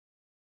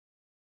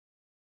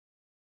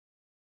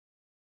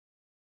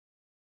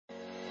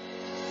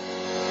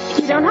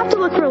don't have to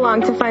look for long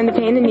to find the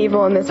pain and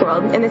evil in this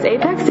world. In this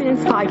Apex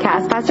Students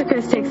podcast, Pastor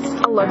Chris takes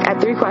a look at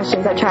 3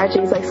 questions that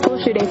tragedies like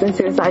school shootings and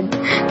suicide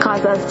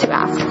cause us to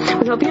ask.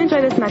 We hope you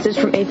enjoy this message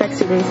from Apex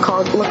Students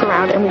called Look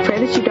Around, and we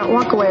pray that you don't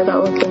walk away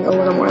without looking a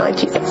little more like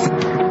Jesus.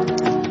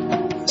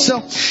 So,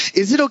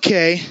 is it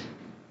okay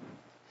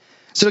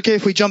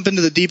if we jump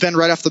into the deep end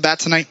right off the bat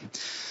tonight?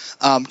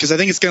 Because I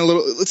think it's going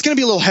to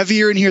be a little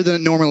heavier in here than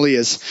it normally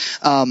is.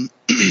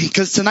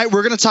 Because tonight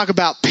we're going to talk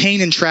about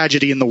pain and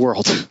tragedy in the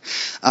world.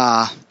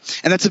 And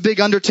that's a big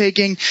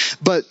undertaking.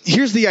 But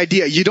here's the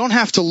idea. You don't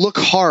have to look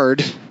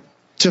hard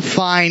to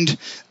find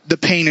the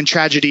pain and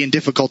tragedy and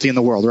difficulty in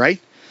the world, right?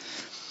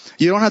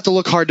 You don't have to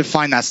look hard to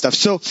find that stuff.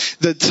 So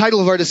the title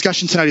of our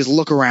discussion tonight is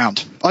Look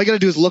Around. All you got to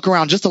do is look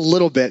around just a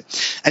little bit,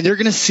 and you're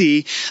going to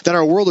see that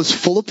our world is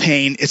full of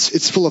pain.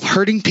 It's full of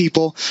hurting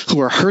people who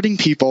are hurting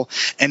people,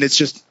 and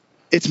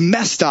it's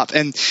messed up.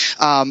 And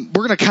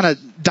we're going to kind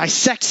of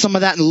dissect some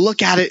of that and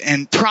look at it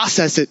and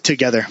process it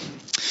together.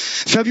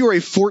 February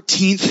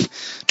 14th,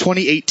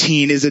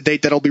 2018 is a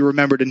date that'll be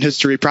remembered in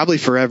history probably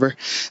forever.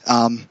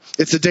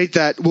 It's a date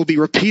that will be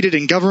repeated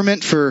in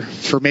government for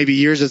maybe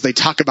years as they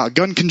talk about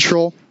gun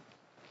control.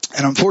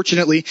 And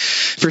unfortunately,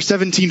 for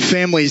 17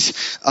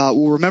 families,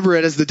 will remember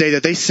it as the day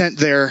that they sent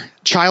their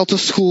child to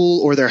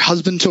school or their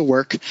husband to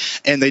work,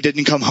 and they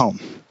didn't come home.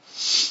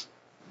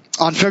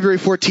 On February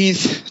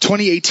 14th,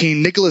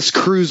 2018, Nicholas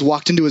Cruz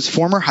walked into his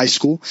former high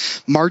school,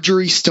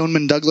 Marjorie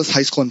Stoneman Douglas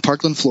High School in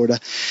Parkland, Florida,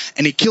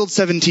 and he killed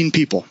 17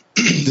 people.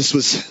 This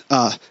was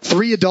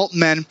 3 adult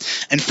men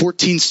and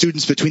 14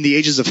 students between the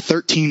ages of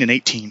 13 and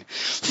 18.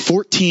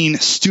 14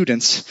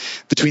 students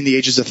between the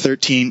ages of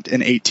 13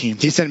 and 18.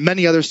 He sent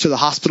many others to the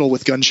hospital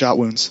with gunshot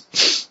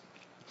wounds.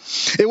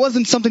 It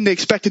wasn't something they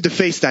expected to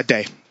face that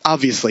day,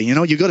 obviously. You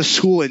know, you go to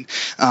school and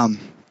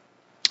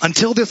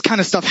until this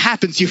kind of stuff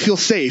happens, you feel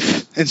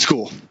safe in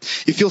school.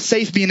 You feel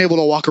safe being able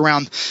to walk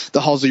around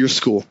the halls of your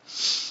school.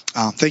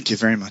 Thank you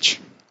very much.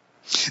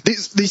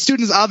 These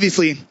students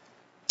obviously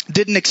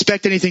didn't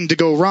expect anything to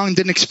go wrong,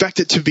 didn't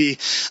expect it to be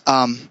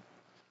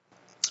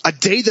a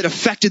day that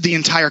affected the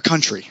entire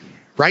country,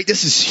 right?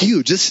 This is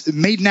huge. This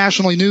made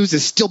national news.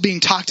 It's still being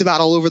talked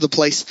about all over the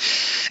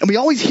place. And we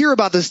always hear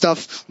about this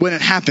stuff when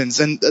it happens.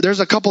 And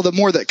there's a couple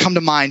more that come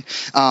to mind.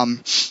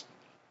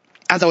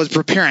 As I was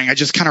preparing, I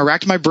just kind of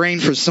racked my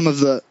brain for some of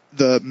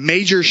the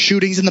major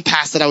shootings in the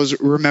past that I was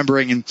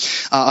remembering. And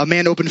a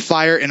man opened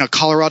fire in a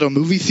Colorado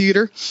movie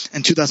theater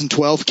in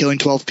 2012, killing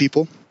 12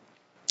 people.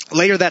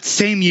 Later that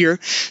same year,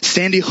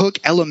 Sandy Hook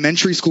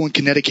Elementary School in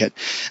Connecticut,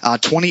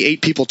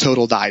 28 people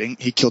total died.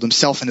 He killed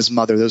himself and his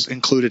mother. Those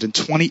included in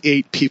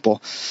 28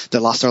 people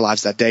that lost their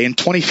lives that day. In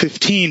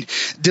 2015,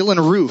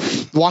 Dylan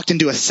Roof walked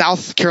into a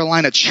South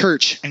Carolina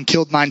church and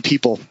killed 9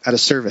 people at a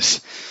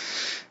service.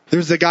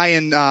 There's a guy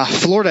in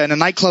Florida, in a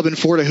nightclub in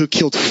Florida, who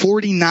killed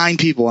 49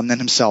 people and then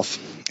himself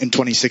in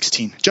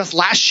 2016. Just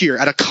last year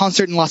at a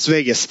concert in Las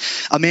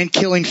Vegas, a man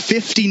killing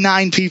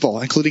 59 people,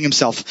 including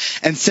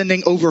himself, and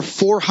sending over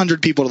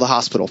 400 people to the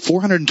hospital.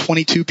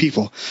 422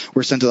 people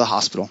were sent to the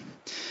hospital.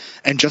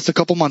 And just a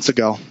couple months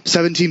ago,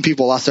 17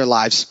 people lost their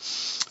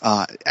lives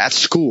at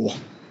school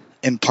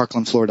in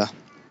Parkland, Florida.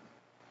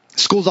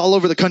 Schools all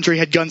over the country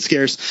had gun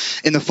scares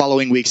in the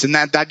following weeks, and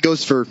that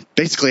goes for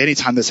basically any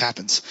time this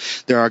happens.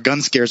 There are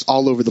gun scares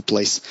all over the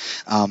place.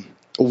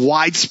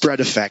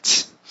 Widespread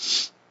effects.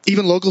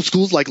 Even local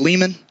schools like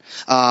Lehman,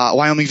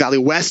 Wyoming Valley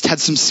West had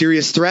some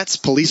serious threats.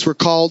 Police were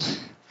called.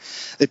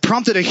 It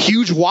prompted a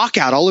huge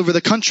walkout all over the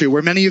country,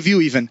 where many of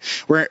you even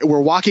were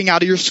walking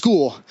out of your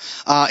school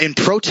in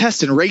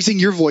protest and raising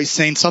your voice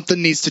saying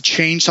something needs to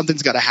change,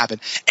 something's got to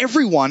happen.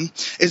 Everyone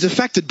is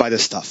affected by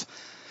this stuff.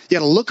 You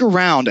got to look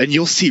around and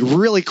you'll see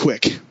really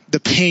quick the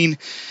pain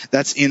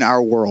that's in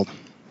our world.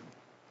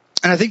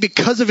 And I think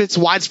because of its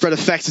widespread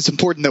effects, it's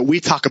important that we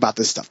talk about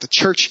this stuff. The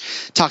church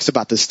talks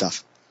about this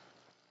stuff.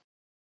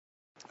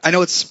 I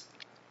know it's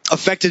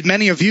affected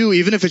many of you,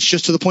 even if it's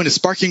just to the point of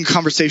sparking a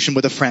conversation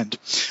with a friend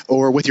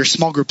or with your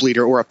small group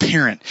leader or a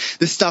parent.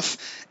 This stuff,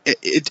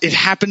 it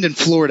happened in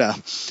Florida.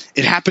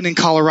 It happened in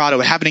Colorado.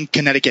 It happened in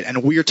Connecticut,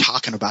 and we're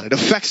talking about it. It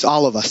affects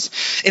all of us.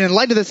 And in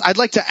light of this, I'd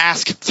like to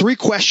ask 3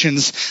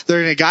 questions that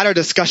are going to guide our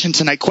discussion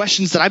tonight,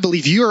 questions that I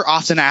believe you are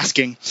often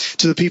asking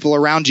to the people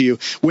around you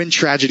when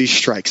tragedy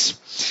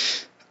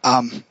strikes.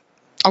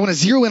 I want to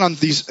zero in on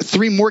these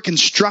 3 more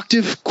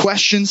constructive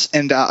questions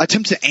and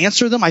attempt to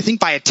answer them. I think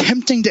by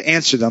attempting to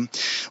answer them,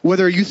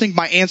 whether you think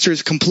my answer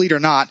is complete or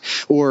not,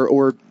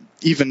 or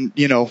even,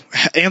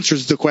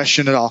 answers the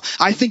question at all,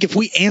 I think if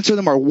we answer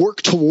them or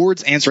work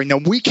towards answering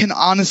them, we can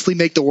honestly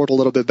make the world a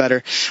little bit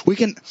better.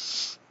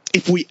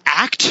 If we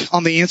act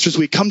on the answers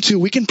we come to,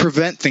 we can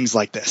prevent things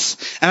like this.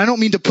 And I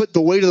don't mean to put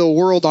the weight of the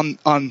world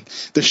on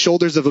the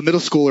shoulders of a middle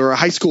schooler or a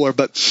high schooler,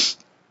 but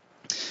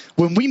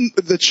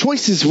the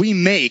choices we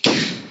make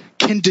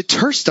can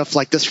deter stuff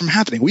like this from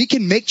happening. We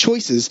can make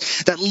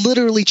choices that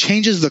literally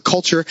changes the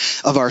culture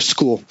of our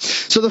school.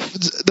 So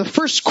the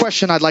first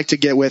question I'd like to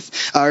get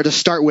with, or to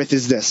start with,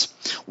 is this: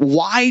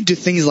 why do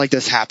things like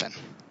this happen?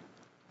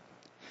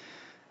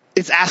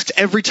 It's asked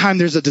every time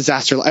there's a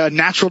disaster, a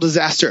natural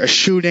disaster, a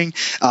shooting,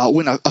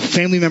 when a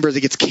family member that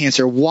gets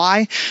cancer.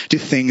 Why do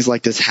things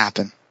like this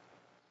happen?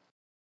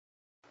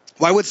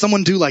 Why would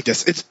someone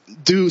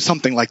do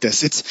something like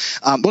this? It's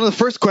one of the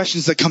first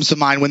questions that comes to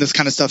mind when this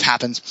kind of stuff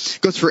happens.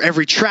 It goes for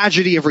every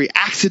tragedy, every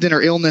accident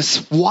or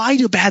illness. Why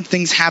do bad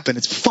things happen?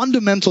 It's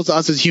fundamental to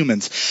us as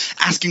humans,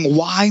 asking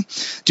why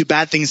do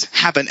bad things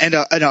happen? And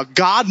a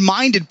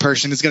God-minded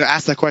person is going to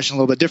ask that question a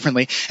little bit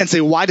differently and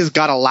say, why does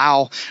God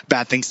allow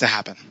bad things to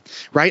happen?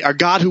 Right? Our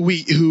God, who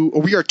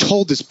we are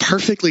told is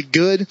perfectly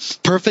good,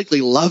 perfectly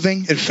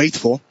loving and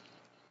faithful.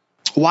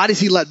 Why does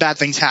he let bad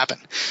things happen?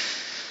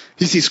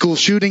 You see school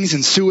shootings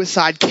and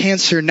suicide,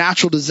 cancer,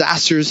 natural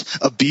disasters,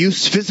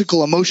 abuse,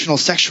 physical, emotional,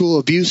 sexual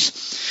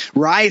abuse,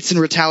 riots and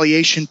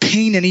retaliation,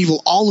 pain and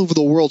evil all over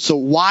the world. So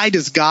why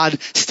does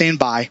God stand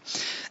by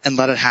and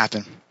let it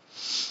happen?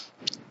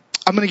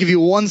 I'm going to give you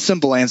one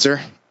simple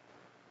answer,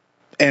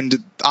 and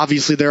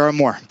obviously there are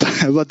more.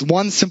 But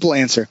one simple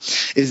answer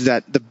is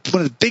that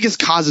one of the biggest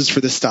causes for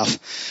this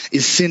stuff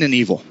is sin and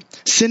evil.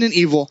 Sin and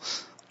evil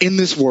in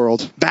this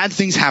world, bad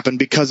things happen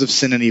because of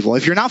sin and evil.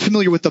 If you're not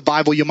familiar with the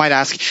Bible, you might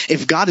ask,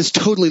 if God is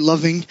totally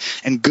loving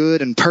and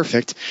good and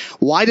perfect,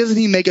 why doesn't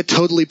he make a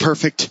totally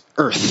perfect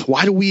earth?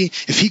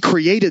 If he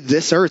created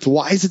this earth,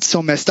 why is it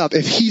so messed up?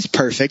 If he's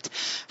perfect,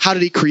 how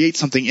did he create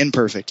something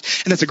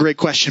imperfect? And that's a great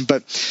question,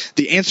 but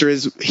the answer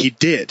is he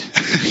did.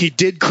 He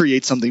did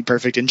create something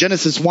perfect. In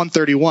Genesis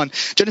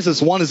 1:31,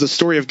 Genesis 1 is the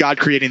story of God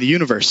creating the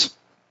universe.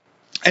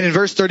 And in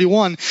verse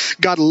 31,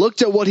 God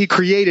looked at what he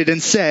created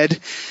and said,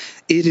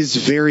 "It is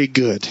very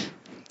good."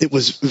 It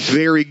was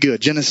very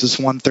good. Genesis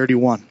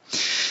 1:31.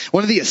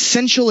 One of the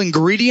essential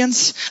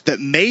ingredients that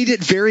made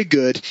it very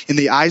good in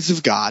the eyes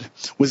of God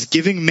was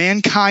giving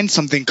mankind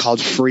something called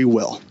free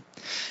will.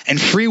 And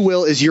free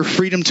will is your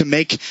freedom to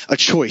make a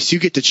choice. You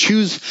get to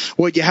choose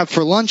what you have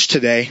for lunch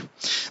today,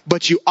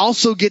 but you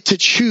also get to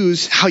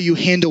choose how you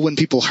handle when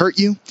people hurt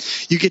you.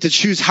 You get to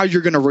choose how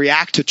you're going to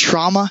react to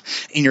trauma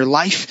in your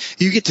life.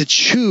 You get to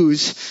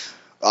choose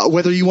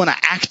whether you want to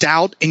act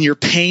out in your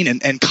pain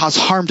and cause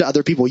harm to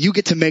other people. You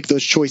get to make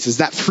those choices,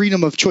 that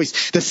freedom of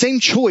choice. The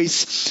same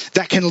choice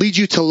that can lead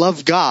you to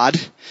love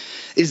God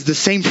is the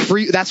same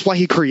that's why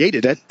he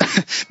created it,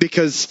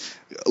 because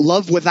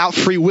love without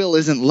free will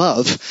isn't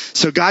love.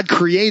 So God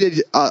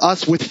created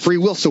us with free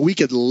will so we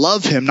could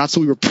love him, not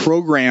so we were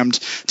programmed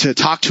to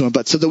talk to him,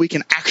 but so that we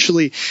can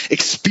actually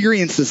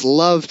experience this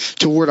love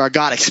toward our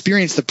God,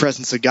 experience the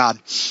presence of God.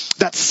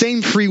 That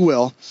same free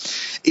will,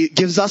 it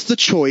gives us the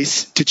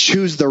choice to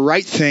choose the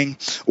right thing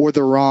or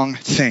the wrong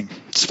thing.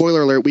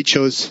 Spoiler alert, we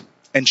choose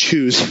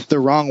the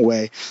wrong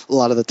way a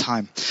lot of the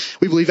time.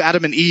 We believe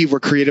Adam and Eve were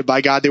created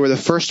by God. They were the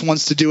first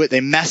ones to do it.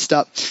 They messed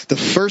up. The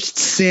first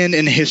sin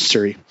in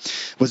history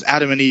was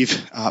Adam and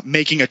Eve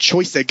making a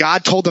choice that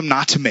God told them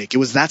not to make. It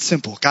was that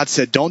simple. God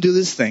said, don't do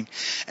this thing.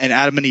 And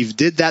Adam and Eve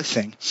did that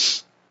thing.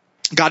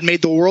 God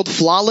made the world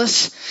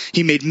flawless.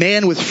 He made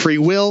man with free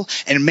will,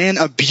 and man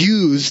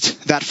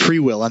abused that free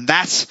will. And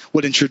that's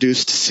what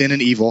introduced sin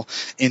and evil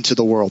into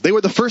the world. They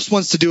were the first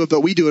ones to do it,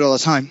 but we do it all the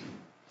time.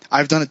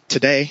 I've done it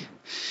today.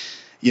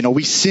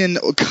 We sin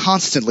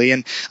constantly,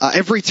 and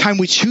every time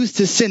we choose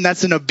to sin,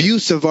 that's an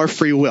abuse of our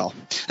free will.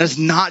 That's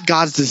not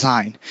God's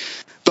design.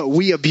 But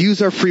we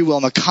abuse our free will,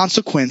 and the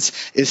consequence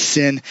is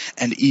sin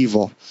and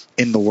evil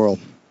in the world.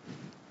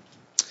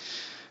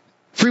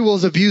 Free will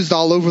is abused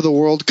all over the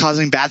world,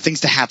 causing bad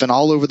things to happen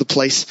all over the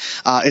place.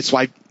 It's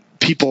why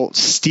people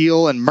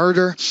steal and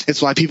murder.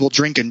 It's why people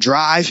drink and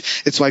drive.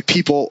 It's why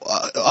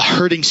a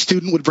hurting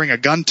student would bring a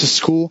gun to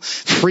school.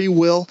 Free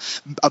will,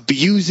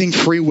 abusing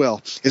free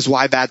will is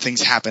why bad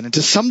things happen. And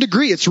to some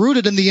degree, it's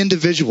rooted in the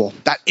individual.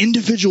 That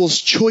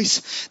individual's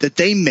choice that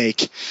they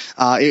make,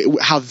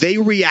 how they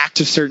react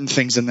to certain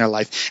things in their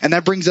life. And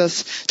that brings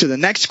us to the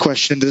next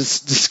question, this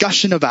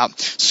discussion about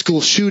school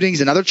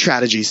shootings and other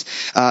tragedies.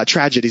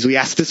 We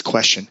ask this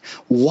question: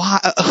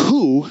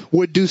 who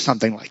would do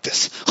something like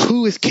this?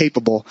 Who is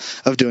capable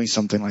of doing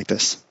something like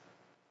this?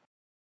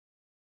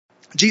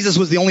 Jesus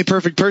was the only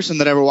perfect person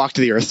that ever walked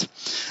the earth.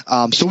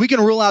 So we can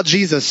rule out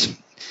Jesus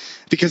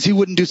because he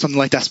wouldn't do something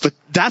like this, but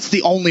that's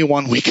the only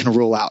one we can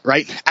rule out,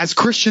 right? As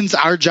Christians,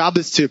 our job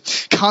is to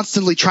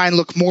constantly try and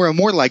look more and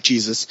more like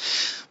Jesus,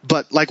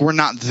 but we're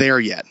not there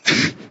yet.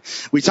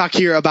 We talk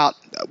here about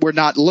we're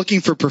not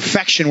looking for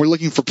perfection, we're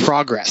looking for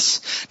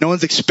progress. No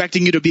one's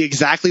expecting you to be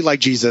exactly like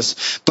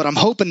Jesus, but I'm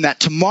hoping that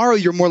tomorrow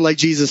you're more like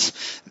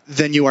Jesus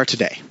than you are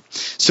today.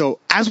 So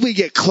as we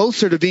get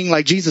closer to being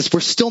like Jesus, we're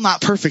still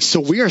not perfect. So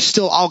we are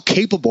still all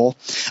capable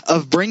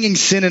of bringing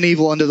sin and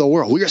evil into the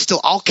world. We are still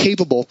all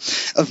capable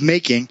of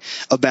making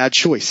a bad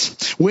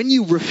choice. When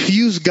you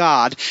refuse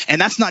God,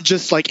 and that's not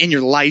just in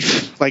your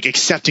life,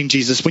 accepting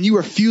Jesus. When you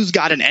refuse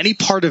God in any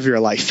part of your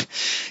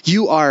life,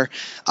 you are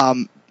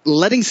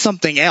letting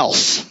something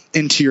else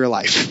into your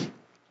life.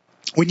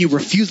 When you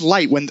refuse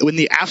light, when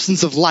the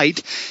absence of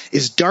light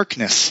is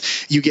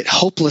darkness, you get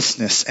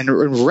hopelessness and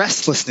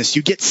restlessness.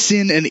 You get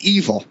sin and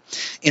evil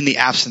in the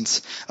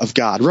absence of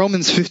God.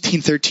 Romans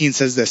 15:13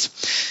 says this: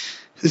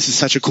 This is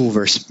such a cool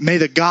verse. May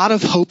the God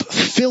of hope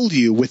fill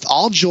you with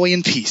all joy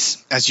and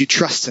peace as you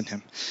trust in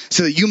him,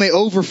 so that you may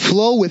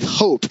overflow with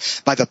hope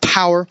by the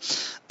power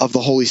of the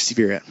Holy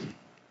Spirit.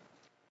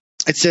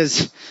 It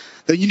says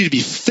that you need to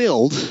be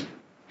filled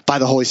by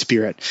the Holy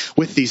Spirit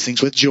with these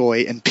things, with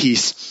joy and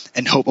peace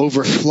and hope,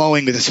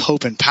 overflowing with this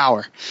hope and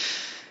power.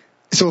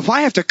 So if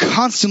I have to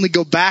constantly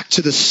go back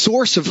to the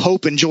source of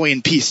hope and joy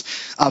and peace,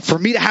 for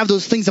me to have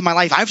those things in my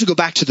life, I have to go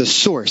back to the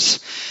source.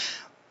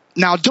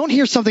 Now, don't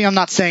hear something I'm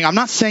not saying. I'm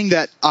not saying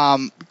that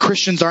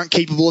Christians aren't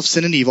capable of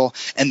sin and evil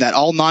and that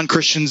all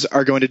non-Christians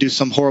are going to do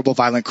some horrible,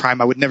 violent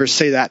crime. I would never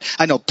say that.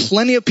 I know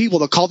plenty of people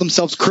that call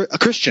themselves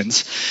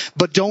Christians,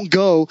 but don't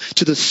go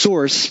to the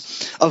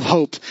source of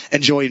hope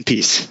and joy and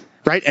peace,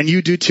 right? And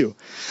you do too.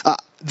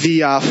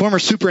 The former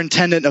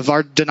superintendent of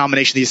our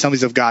denomination, the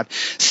Assemblies of God,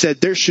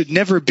 said there should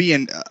never be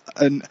an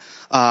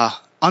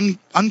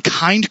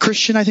unkind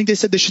Christian, I think they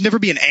said. There should never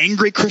be an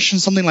angry Christian,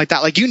 something like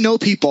that. Like, you know,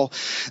 people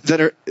that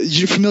are,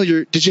 you're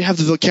familiar, did you have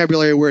the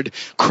vocabulary word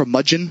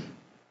curmudgeon?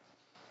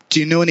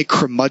 Do you know any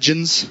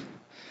curmudgeons?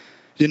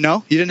 You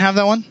know? You didn't have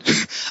that one?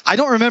 I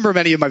don't remember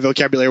many of my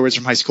vocabulary words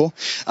from high school.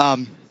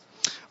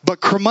 But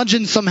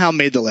curmudgeon somehow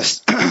made the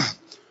list.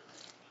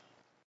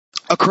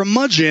 A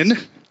curmudgeon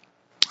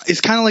is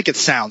kind of like it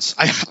sounds.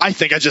 I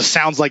think it just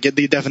sounds like it,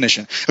 the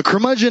definition. A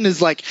curmudgeon is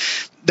like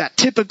that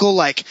typical,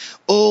 like,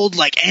 old,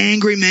 like,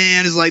 angry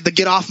man, is like the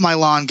get off my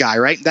lawn guy,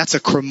 right? That's a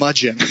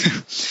curmudgeon.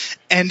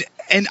 And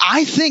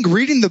I think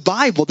reading the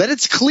Bible that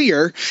it's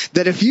clear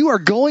that if you are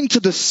going to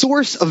the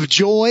source of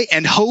joy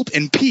and hope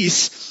and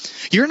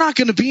peace, you're not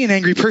going to be an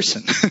angry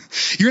person.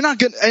 You're not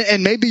going to,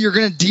 and maybe you're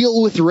going to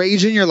deal with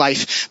rage in your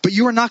life, but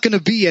you are not going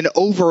to be an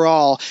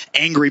overall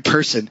angry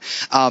person.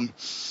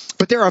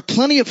 But there are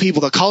plenty of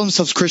people that call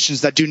themselves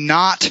Christians that do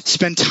not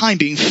spend time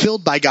being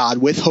filled by God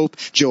with hope,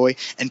 joy,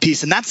 and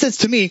peace. And that says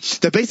to me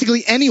that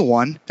basically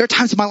anyone, there are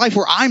times in my life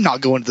where I'm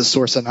not going to the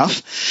source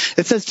enough.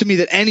 It says to me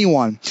that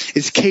anyone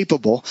is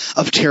capable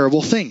of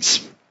terrible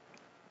things.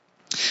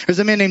 There's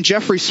a man named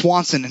Jeffrey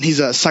Swanson, and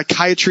he's a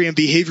psychiatry and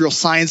behavioral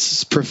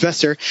sciences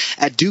professor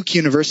at Duke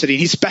University,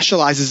 and he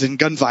specializes in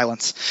gun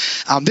violence.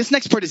 This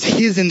next part is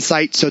his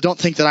insight, so don't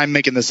think that I'm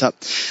making this up.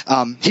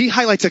 He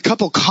highlights a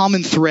couple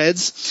common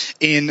threads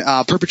in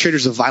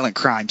perpetrators of violent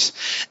crimes.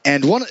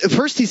 And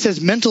first he says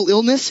mental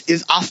illness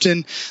is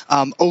often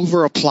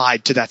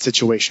over-applied to that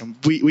situation.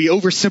 We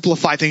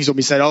oversimplify things when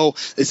we said, oh,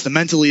 it's the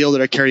mentally ill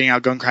that are carrying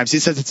out gun crimes. He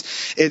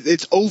says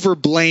it's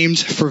over-blamed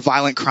for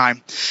violent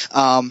crime.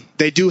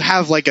 They do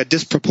have like a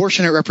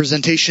disproportionate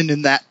representation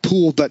in that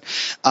pool, but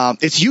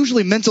it's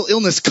usually mental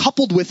illness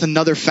coupled with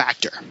another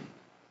factor.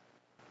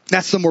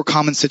 That's the more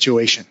common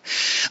situation.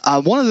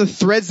 One of the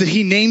threads that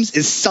he names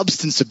is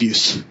substance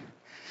abuse.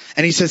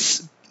 And he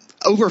says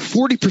over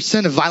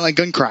 40% of violent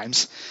gun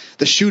crimes,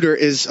 the shooter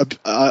is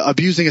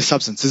abusing a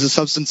substance, is a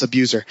substance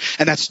abuser.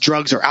 And that's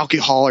drugs or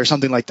alcohol or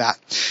something like that.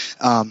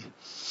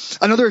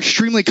 Another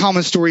extremely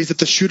common story is that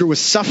the shooter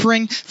was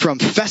suffering from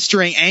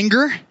festering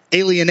anger,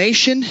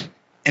 alienation,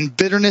 and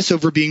bitterness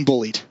over being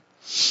bullied.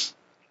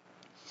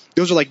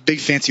 Those are like big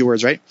fancy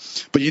words, right?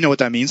 But you know what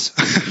that means.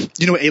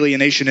 You know what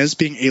alienation is,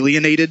 being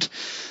alienated,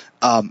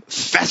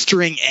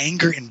 festering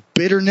anger and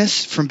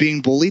bitterness from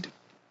being bullied.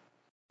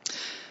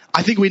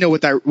 I think we know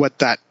what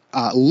that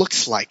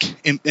looks like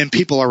in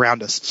people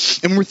around us.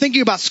 And when we're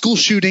thinking about school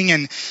shooting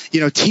and,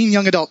 teen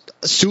young adult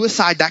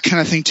suicide, that kind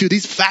of thing too,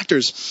 these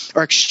factors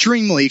are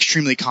extremely,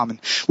 extremely common.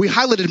 We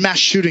highlighted mass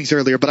shootings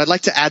earlier, but I'd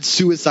like to add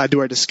suicide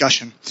to our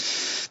discussion.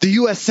 The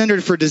U.S.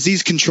 Center for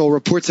Disease Control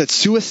reports that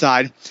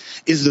suicide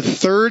is the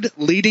third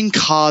leading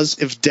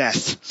cause of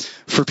death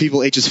for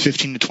people ages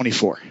 15 to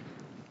 24.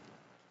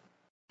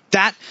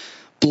 That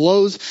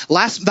blows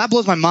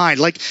my mind.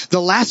 Like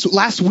the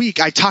last week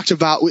I talked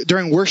about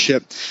during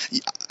worship,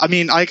 I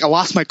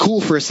lost my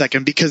cool for a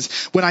second, because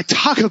when I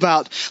talk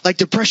about like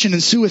depression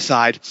and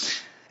suicide,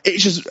 it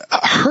just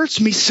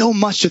hurts me so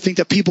much to think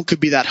that people could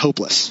be that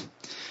hopeless,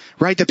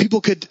 right? That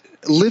people could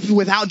live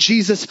without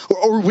Jesus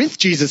or with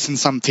Jesus in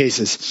some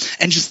cases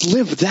and just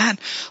live that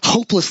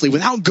hopelessly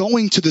without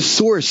going to the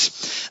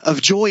source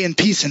of joy and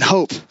peace and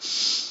hope.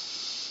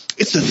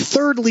 It's the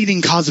third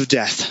leading cause of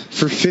death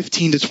for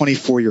 15 to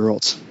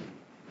 24-year-olds.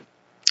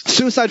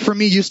 Suicide for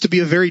me used to be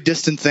a very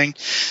distant thing.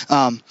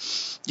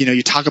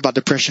 You talk about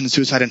depression and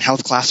suicide in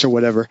health class or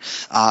whatever.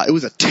 It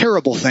was a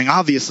terrible thing,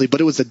 obviously,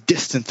 but it was a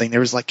distant thing. There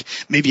was like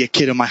maybe a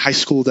kid in my high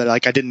school that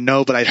like I didn't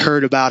know, but I'd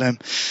heard about him.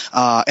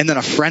 And then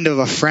a friend of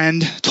a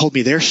friend told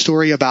me their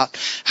story about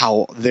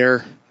how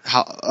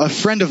a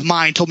friend of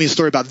mine told me a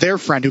story about their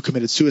friend who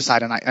committed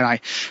suicide. And I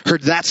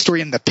heard that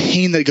story and the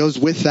pain that goes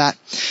with that.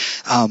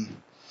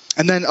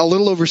 And then a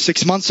little over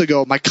 6 months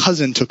ago, my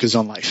cousin took his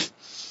own life.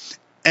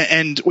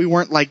 And we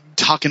weren't like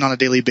talking on a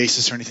daily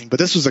basis or anything, but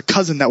this was a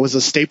cousin that was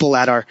a staple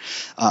at our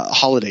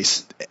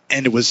holidays.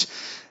 And it was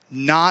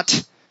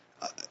not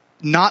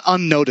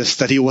unnoticed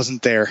that he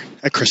wasn't there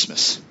at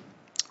Christmas,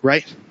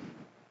 right?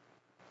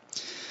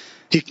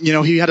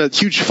 He had a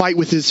huge fight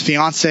with his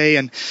fiance,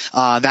 and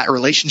that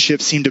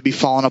relationship seemed to be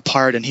falling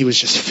apart, and he was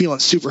just feeling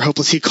super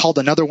hopeless. He called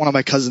another one of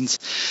my cousins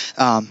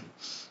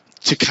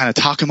to kind of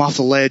talk him off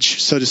the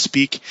ledge, so to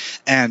speak,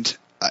 and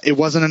it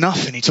wasn't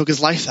enough, and he took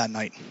his life that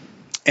night.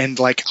 And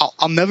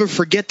I'll never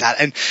forget that.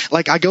 And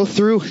I go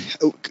through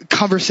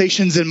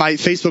conversations in my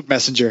Facebook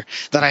Messenger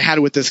that I had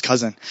with this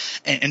cousin,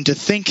 and to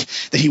think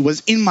that he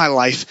was in my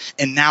life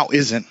and now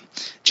isn't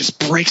just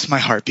breaks my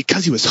heart,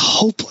 because he was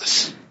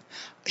hopeless.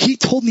 He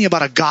told me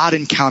about a God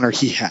encounter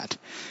he had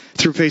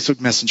through Facebook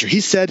Messenger.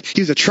 He said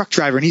he was a truck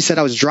driver, and he said,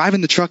 I was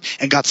driving the truck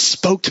and God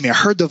spoke to me. I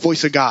heard the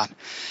voice of God.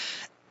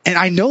 And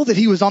I know that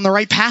he was on the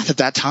right path at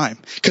that time,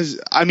 because,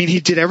 he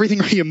did everything.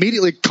 He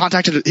immediately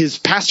contacted his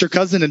pastor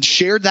cousin and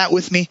shared that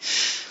with me.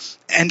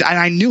 And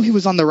I knew he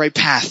was on the right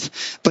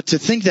path. But to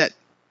think that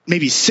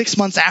maybe 6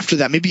 months after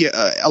that, maybe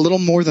a little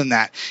more than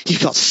that, he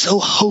felt so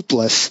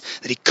hopeless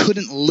that he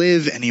couldn't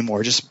live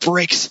anymore just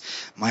breaks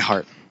my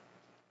heart.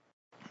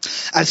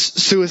 As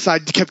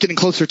suicide kept getting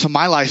closer to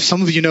my life,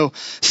 some of you know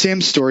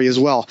Sam's story as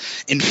well.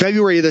 In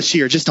February of this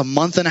year, just a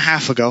month and a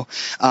half ago,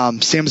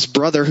 Sam's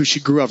brother, who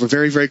she grew up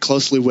very, very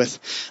closely with,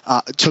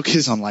 took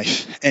his own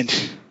life. And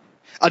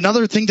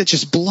another thing that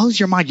just blows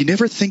your mind, you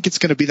never think it's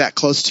going to be that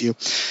close to you.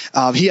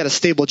 He had a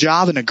stable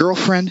job and a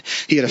girlfriend.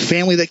 He had a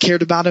family that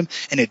cared about him,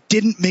 and it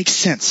didn't make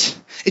sense.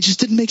 It just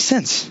didn't make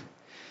sense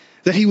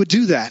that he would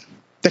do that.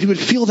 That he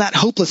would feel that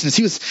hopelessness.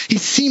 He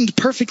seemed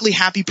perfectly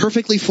happy,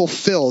 perfectly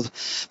fulfilled,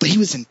 but he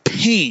was in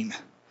pain.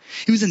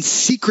 He was in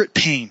secret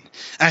pain.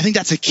 And I think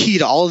that's a key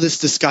to all of this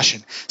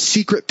discussion.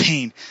 Secret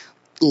pain.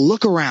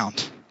 Look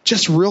around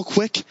just real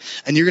quick,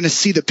 and you're going to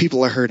see that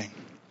people are hurting.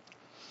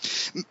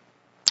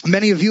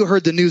 Many of you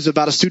heard the news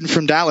about a student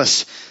from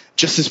Dallas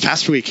just this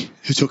past week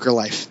who took her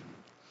life.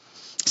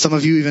 Some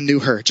of you even knew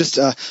her. Just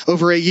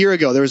over a year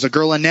ago, there was a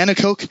girl in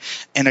Nanticoke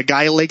and a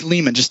guy at Lake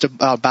Lehman, just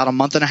about a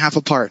month and a half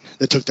apart,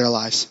 that took their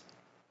lives.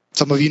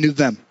 Some of you knew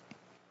them.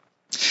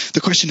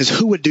 The question is,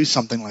 who would do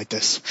something like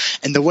this?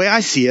 And the way I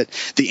see it,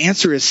 the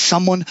answer is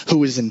someone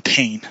who is in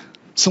pain.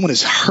 Someone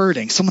is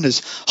hurting. Someone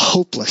is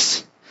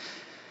hopeless.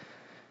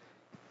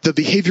 The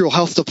behavioral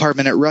health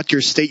department at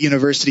Rutgers State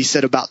University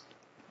said about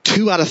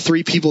 2 out of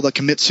 3 people that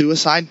commit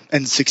suicide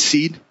and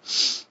succeed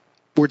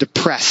were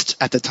depressed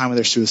at the time of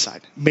their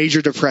suicide.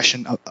 Major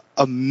depression,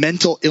 a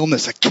mental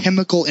illness, a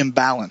chemical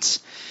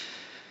imbalance.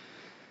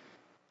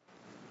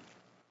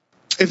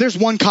 If there's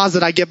one cause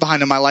that I get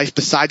behind in my life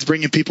besides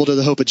bringing people to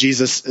the hope of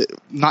Jesus,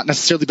 not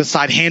necessarily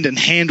beside hand in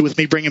hand with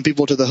me bringing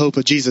people to the hope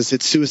of Jesus,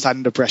 it's suicide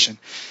and depression.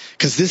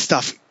 Because this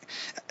stuff,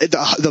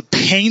 the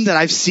pain that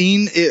I've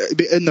seen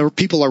in the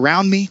people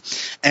around me,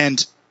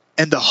 and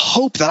the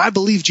hope that I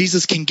believe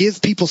Jesus can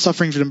give people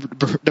suffering from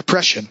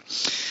depression,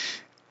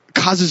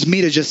 causes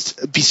me to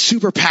just be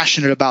super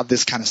passionate about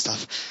this kind of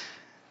stuff.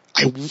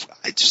 I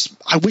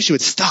wish it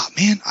would stop,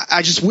 man.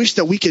 I just wish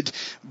that we could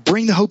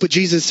bring the hope of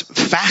Jesus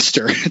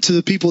faster to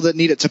the people that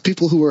need it, to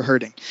people who are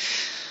hurting.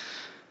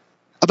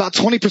 About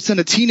 20%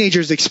 of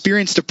teenagers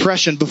experience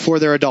depression before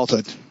their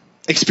adulthood.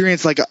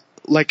 Experience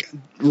like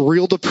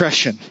real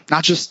depression,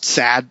 not just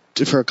sad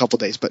for a couple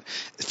days, but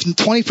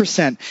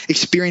 20%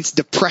 experience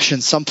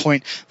depression some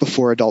point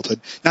before adulthood.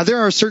 Now, there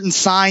are certain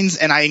signs,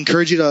 and I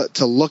encourage you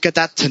to look at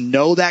that, to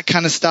know that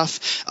kind of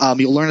stuff.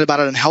 You'll learn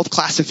about it in health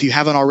class if you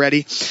haven't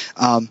already.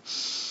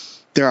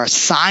 There are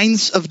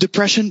signs of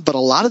depression, but a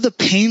lot of the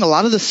pain, a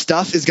lot of the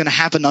stuff is going to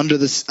happen under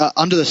the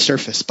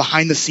surface,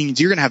 behind the scenes.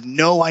 You're going to have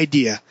no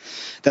idea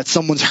that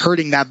someone's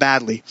hurting that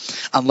badly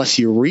unless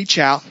you reach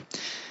out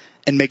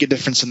and make a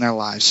difference in their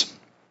lives.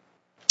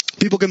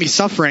 People can be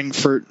suffering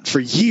for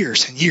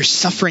years and years,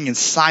 suffering in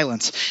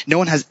silence. No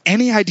one has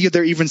any idea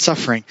they're even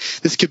suffering.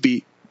 This could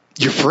be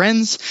your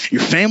friends,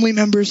 your family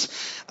members,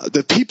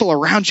 the people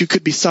around you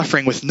could be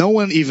suffering with no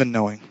one even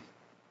knowing.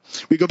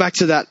 We go back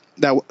to that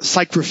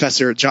psych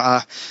professor,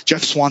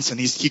 Jeff Swanson.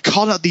 He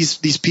called out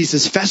these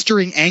pieces: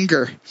 festering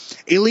anger,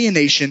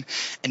 alienation,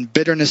 and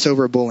bitterness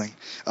over bullying.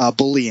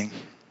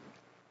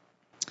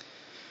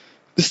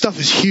 This stuff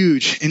is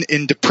huge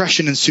in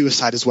depression and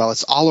suicide as well.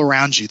 It's all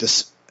around you,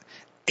 this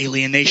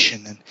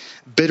alienation and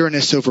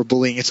bitterness over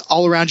bullying. It's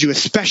all around you,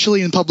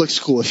 especially in public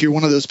school, if you're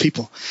one of those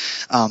people.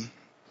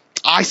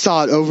 I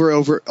saw it over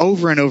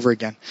and over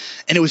again.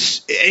 And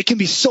it can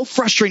be so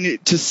frustrating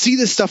to see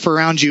this stuff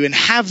around you and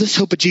have this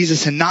hope of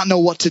Jesus and not know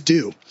what to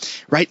do,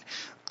 right?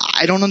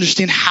 I don't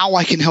understand how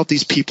I can help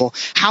these people.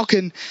 How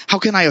can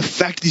I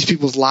affect these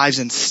people's lives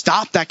and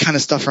stop that kind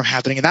of stuff from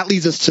happening? And that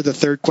leads us to the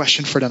third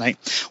question for tonight.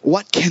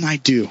 What can I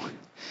do?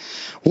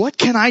 What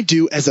can I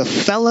do as a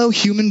fellow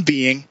human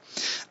being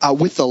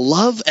with the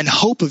love and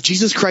hope of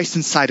Jesus Christ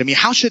inside of me?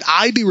 How should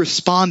I be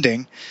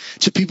responding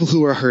to people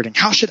who are hurting?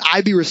 How should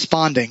I be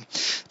responding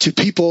to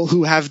people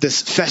who have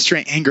this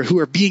festering anger, who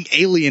are being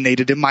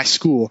alienated in my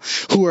school,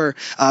 who are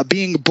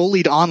being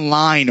bullied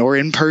online or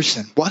in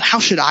person? How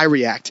should I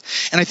react?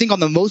 And I think on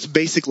the most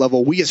basic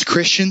level, we as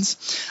Christians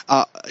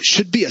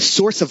should be a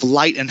source of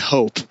light and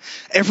hope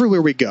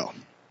everywhere we go.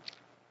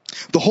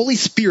 The Holy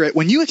Spirit,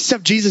 when you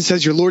accept Jesus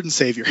as your Lord and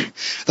Savior,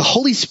 the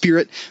Holy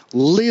Spirit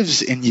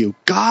lives in you.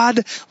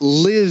 God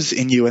lives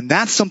in you. And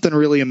that's something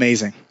really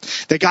amazing.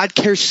 That God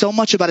cares so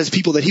much about his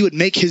people that he would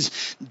make his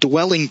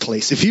dwelling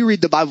place. If you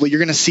read the Bible, you're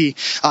going to see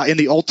in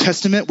the Old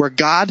Testament where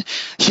God,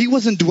 he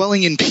wasn't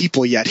dwelling in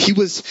people yet.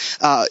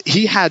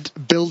 He had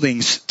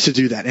buildings to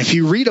do that. And if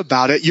you read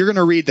about it, you're going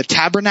to read the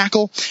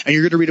tabernacle and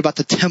you're going to read about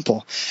the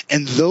temple.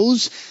 And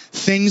those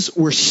things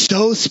were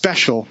so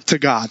special to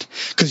God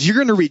because you're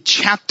going to read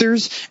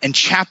chapters and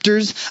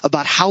chapters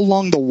about how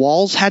long the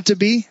walls had to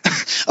be,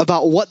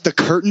 about what the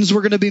curtains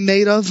were going to be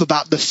made of,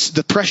 about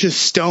the precious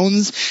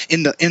stones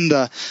in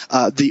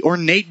the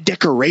ornate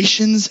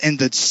decorations and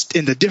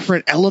the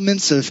different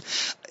elements of.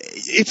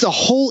 It's a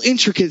whole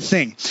intricate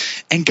thing.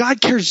 And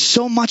God cares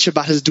so much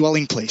about his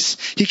dwelling place.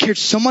 He cared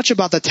so much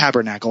about the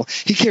tabernacle.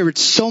 He cared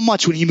so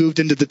much when he moved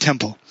into the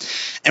temple.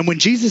 And when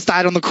Jesus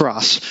died on the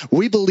cross,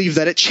 we believe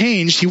that it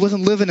changed. He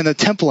wasn't living in the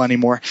temple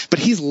anymore, but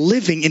he's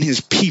living in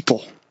his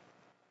people.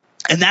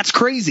 And that's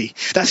crazy.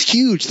 That's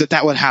huge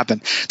that would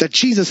happen. That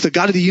Jesus, the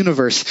God of the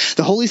universe,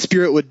 the Holy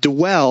Spirit would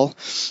dwell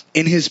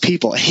in his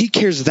people. He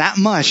cares that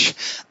much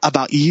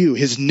about you,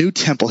 his new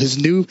temple,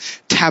 his new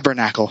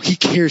tabernacle. He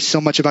cares so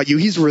much about you.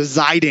 He's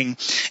residing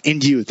in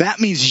you. That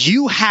means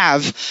you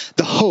have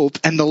the hope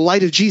and the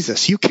light of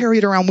Jesus. You carry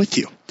it around with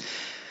you.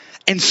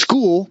 And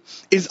school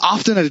is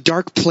often a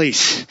dark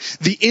place.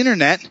 The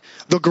internet,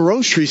 the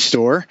grocery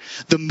store,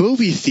 the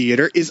movie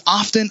theater is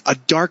often a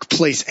dark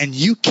place. And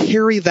you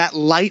carry that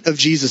light of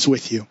Jesus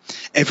with you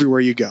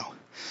everywhere you go.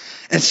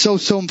 It's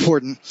so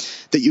important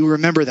that you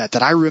remember that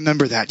I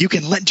remember that. You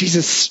can let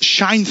Jesus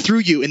shine through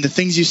you in the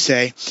things you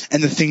say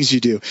and the things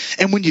you do.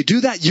 And when you do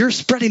that, you're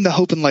spreading the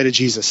hope and light of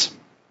Jesus.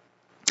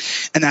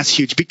 And that's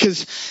huge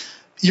because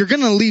you're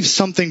going to leave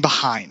something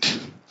behind.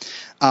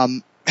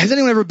 Has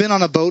anyone ever been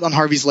on a boat on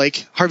Harvey's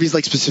Lake? Harvey's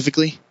Lake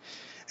specifically?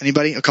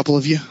 Anybody? A couple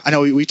of you? I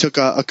know we took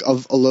a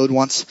load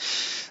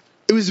once.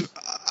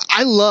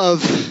 I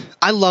love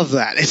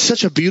that. It's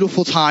such a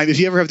beautiful time. If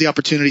you ever have the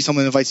opportunity,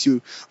 someone invites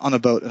you on a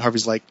boat at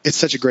Harvey's Lake. It's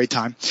such a great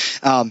time.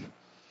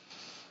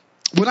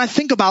 When I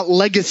think about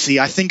legacy,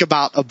 I think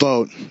about a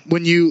boat.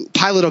 When you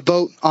pilot a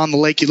boat on the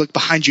lake, you look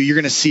behind you, you're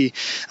going to see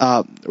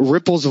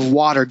ripples of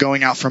water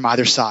going out from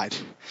either side.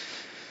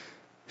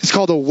 It's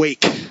called a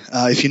wake.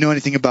 If you know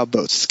anything about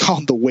boats, it's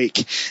called the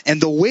wake. And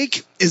the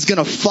wake is going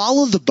to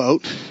follow the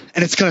boat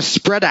and it's going to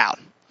spread out.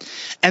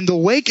 And the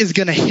wake is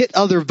going to hit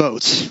other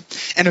boats.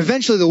 And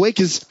eventually the wake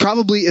is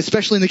probably,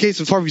 especially in the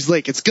case of Harvey's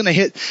Lake, it's going to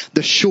hit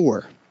the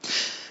shore.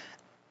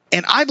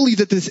 And I believe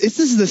that this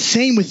is the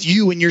same with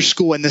you in your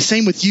school and the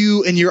same with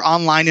you in your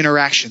online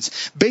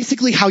interactions.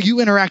 Basically, how you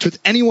interact with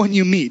anyone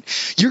you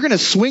meet. You're going to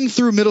swing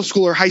through middle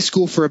school or high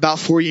school for about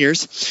 4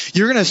 years.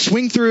 You're going to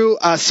swing through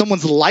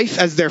someone's life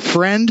as their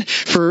friend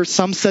for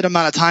some set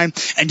amount of time,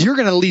 and you're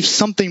going to leave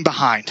something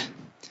behind.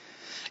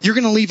 You're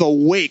going to leave a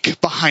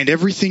wake behind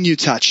everything you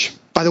touch.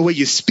 By the way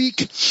you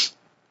speak,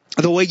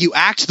 the way you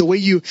act, the way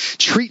you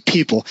treat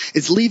people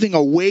is leaving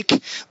a wake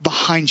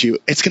behind you.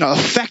 It's going to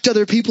affect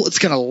other people. It's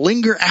going to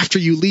linger after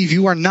you leave.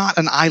 You are not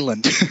an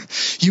island.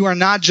 You are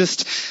not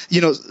just,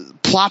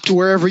 plopped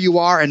wherever you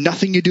are and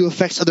nothing you do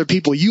affects other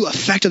people. You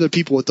affect other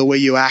people with the way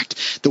you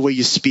act, the way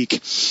you speak.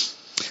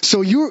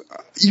 So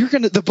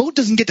the boat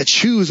doesn't get to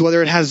choose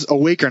whether it has a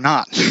wake or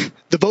not.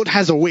 The boat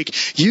has a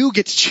wake. You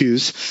get to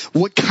choose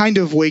what kind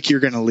of wake you're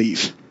going to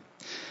leave.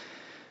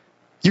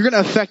 You're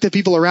going to affect the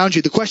people around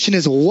you. The question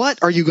is,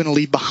 what are you going to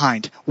leave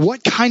behind?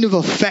 What kind of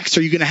effects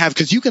are you going to have?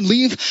 Because you can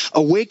leave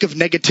a wake of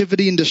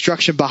negativity and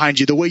destruction behind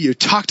you. The way you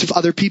talk to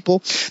other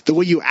people, the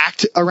way you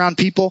act around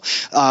people,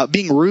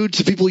 being rude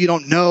to people you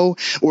don't know,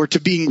 or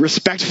to being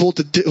respectful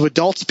to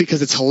adults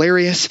because it's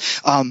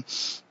hilarious,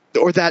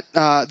 or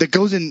that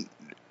goes in...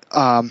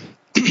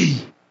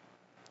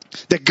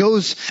 that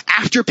goes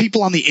after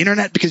people on the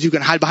internet because you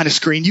can hide behind a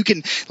screen. You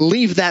can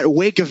leave that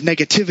wake of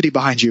negativity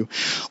behind you.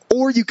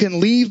 Or you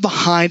can leave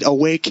behind a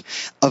wake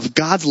of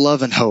God's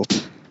love and hope.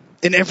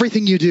 In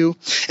everything you do,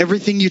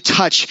 everything you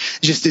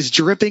touch just is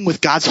dripping with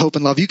God's hope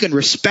and love. You can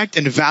respect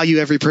and value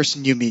every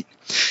person you meet.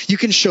 You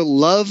can show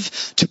love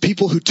to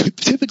people who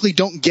typically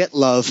don't get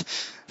love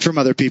from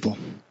other people.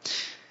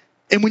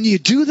 And when you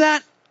do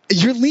that,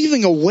 you're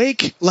leaving a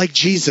wake like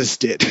Jesus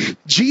did.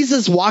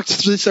 Jesus walked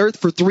through this earth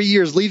for 3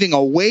 years, leaving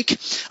a wake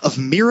of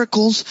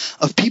miracles,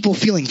 of people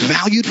feeling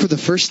valued for the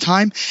first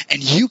time.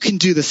 And you can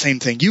do the same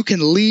thing. You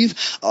can leave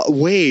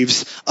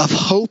waves of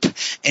hope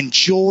and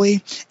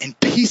joy and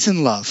peace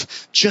and love,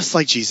 just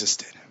like Jesus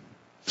did.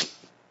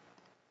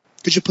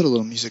 Could you put a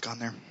little music on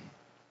there?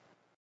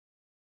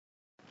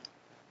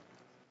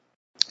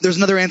 There's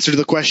another answer to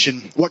the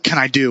question, what can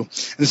I do?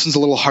 And this one's a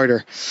little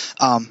harder.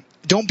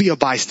 Don't be a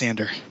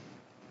bystander.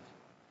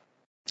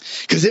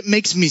 Because it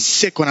makes me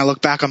sick when I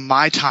look back on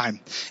my time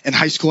in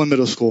high school and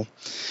middle school,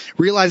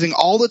 realizing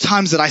all the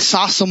times that I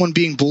saw someone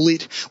being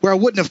bullied where I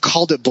wouldn't have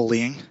called it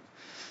bullying,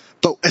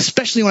 but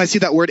especially when I see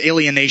that word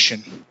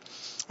alienation,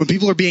 when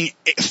people are being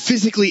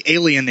physically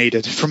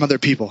alienated from other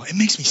people, it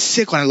makes me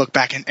sick when I look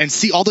back and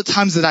see all the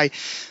times that I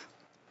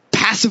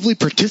passively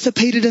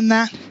participated in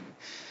that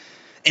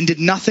and did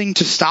nothing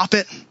to stop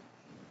it.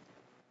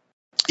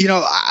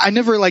 I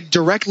never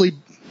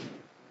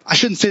I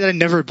shouldn't say that I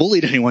never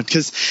bullied anyone,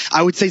 because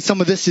I would say some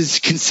of this is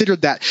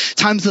considered that.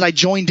 Times that I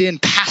joined in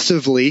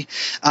passively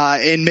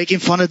in making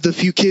fun of the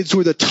few kids who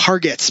were the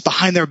targets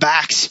behind their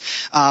backs.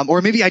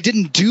 Or maybe I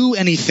didn't do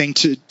anything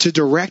to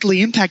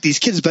directly impact these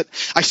kids, but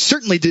I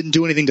certainly didn't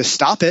do anything to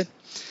stop it.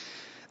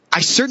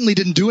 I certainly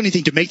didn't do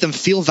anything to make them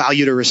feel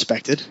valued or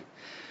respected.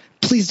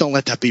 Please don't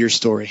let that be your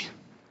story.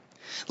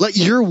 Let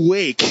your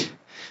wake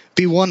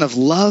be one of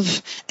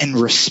love and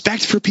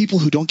respect for people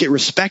who don't get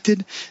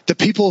respected, the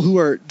people who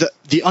are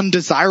the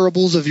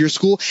undesirables of your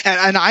school.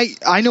 And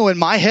I know in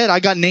my head, I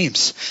got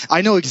names.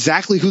 I know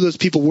exactly who those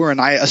people were, and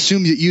I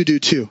assume that you do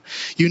too.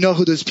 You know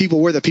who those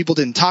people were that people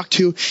didn't talk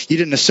to, you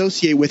didn't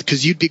associate with,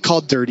 because you'd be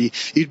called dirty,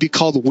 you'd be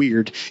called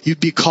weird, you'd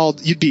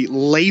be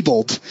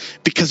labeled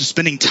because of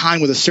spending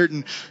time with a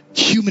certain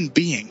human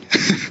being.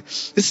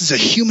 This is a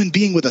human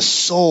being with a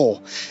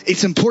soul.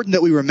 It's important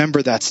that we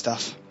remember that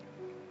stuff.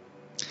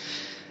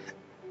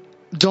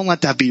 Don't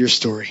let that be your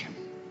story.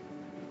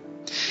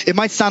 It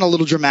might sound a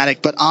little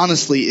dramatic, but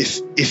honestly,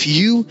 if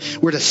you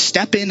were to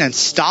step in and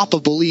stop a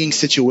bullying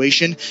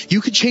situation, you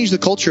could change the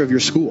culture of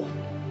your school.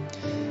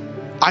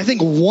 I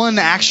think one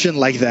action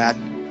like that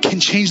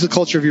can change the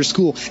culture of your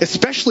school,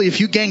 especially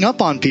if you gang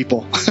up on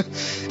people.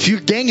 If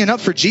you're ganging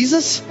up for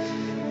Jesus,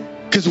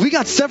 because we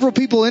got several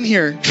people in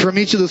here from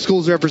each of the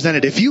schools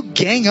represented. If you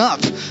gang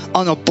up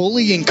on a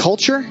bullying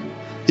culture,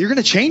 you're going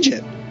to change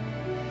it.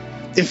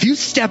 If you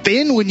step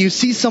in when you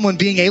see someone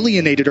being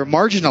alienated or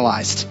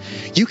marginalized,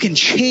 you can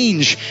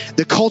change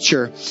the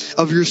culture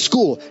of your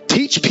school.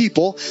 Teach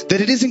people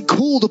that it isn't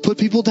cool to put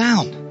people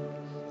down.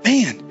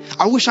 Man,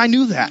 I wish I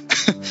knew that.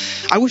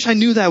 I wish I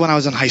knew that when I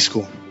was in high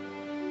school.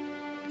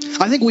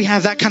 I think we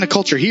have that kind of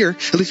culture here.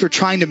 At least we're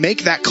trying to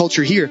make that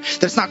culture here.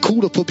 That it's not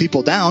cool to put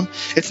people down.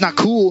 It's not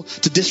cool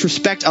to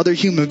disrespect other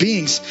human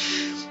beings.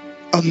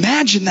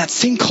 Imagine that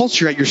same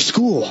culture at your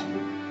school.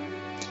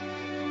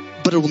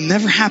 But it will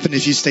never happen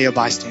if you stay a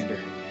bystander.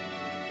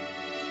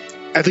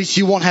 At least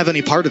you won't have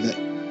any part of it.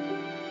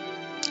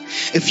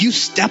 If you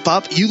step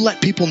up, you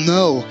let people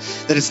know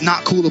that it's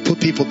not cool to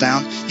put people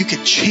down, you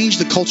could change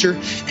the culture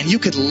and you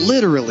could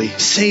literally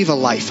save a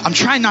life. I'm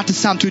trying not to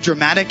sound too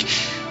dramatic,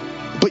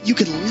 but you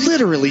could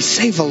literally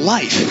save a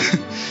life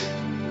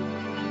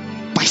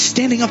by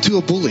standing up to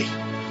a bully.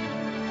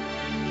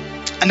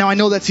 And now I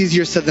know that's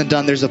easier said than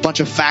done. There's a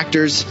bunch of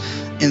factors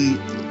in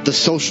the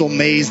social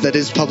maze that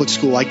is public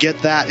school. I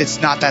get that.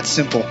 It's not that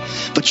simple.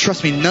 But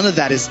trust me, none of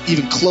that is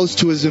even close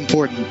to as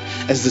important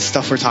as the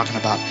stuff we're talking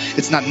about.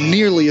 It's not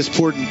nearly as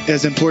important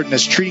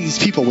as treating these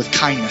people with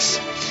kindness.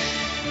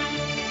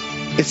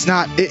 It's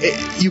not,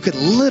 you could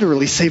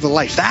literally save a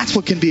life. That's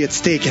what can be at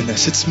stake in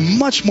this. It's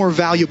much more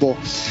valuable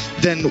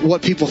than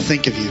what people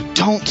think of you.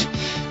 Don't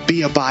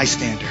be a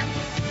bystander.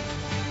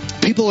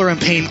 People are in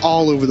pain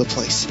all over the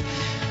place.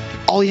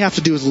 All you have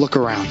to do is look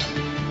around.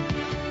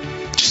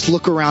 Just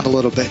look around a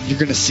little bit. You're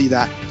going to see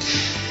that.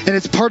 And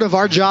it's part of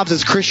our jobs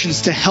as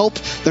Christians to help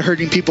the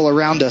hurting people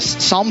around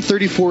us. Psalm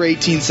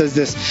 34:18 says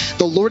this: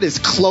 "The Lord is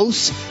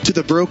close to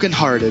the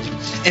brokenhearted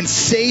and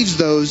saves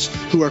those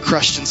who are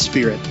crushed in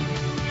spirit."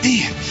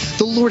 Man,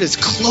 the Lord is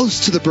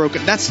close to the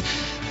broken.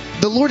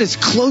 The Lord is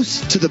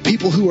close to the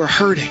people who are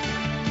hurting.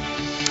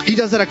 He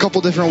does that a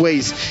couple different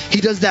ways.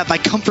 He does that by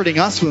comforting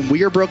us when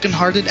we are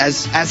brokenhearted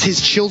as His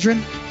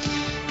children.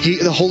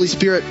 The Holy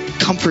Spirit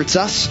comforts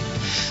us.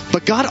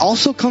 But God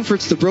also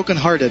comforts the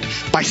brokenhearted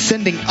by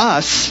sending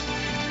us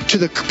to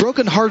the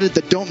brokenhearted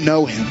that don't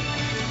know Him,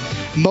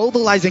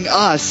 mobilizing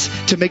us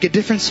to make a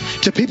difference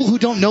to people who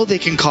don't know they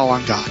can call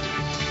on God.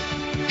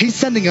 He's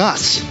sending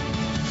us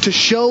to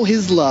show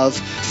His love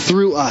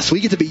through us. We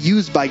get to be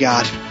used by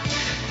God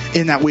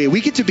in that way. We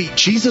get to be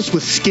Jesus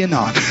with skin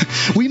on.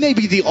 We may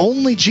be the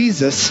only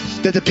Jesus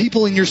that the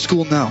people in your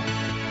school know.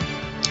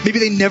 Maybe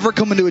they never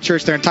come into a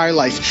church their entire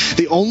life.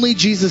 The only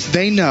Jesus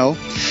they know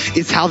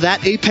is how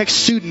that Apex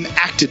student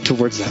acted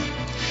towards them.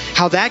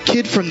 How that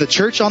kid from the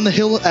church on the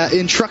hill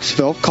in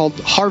Trucksville, called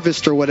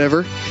Harvest or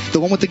whatever, the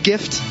one with the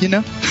gift, you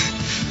know?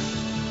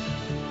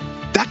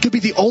 That could be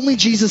the only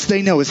Jesus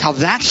they know, is how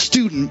that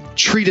student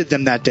treated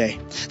them that day.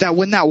 That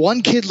when that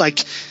one kid,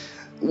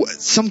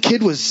 some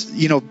kid was,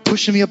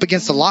 pushing me up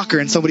against a locker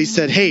and somebody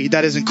said, "Hey,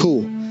 that isn't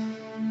cool."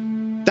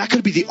 That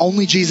could be the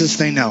only Jesus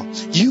they know.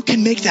 You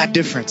can make that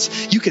difference.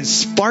 You can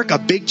spark a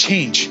big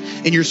change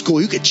in your school.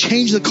 You could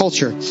change the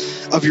culture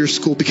of your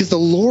school because the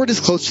Lord is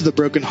close to the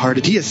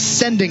brokenhearted. He is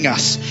sending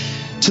us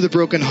to the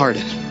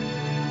brokenhearted.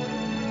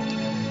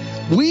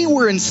 We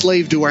were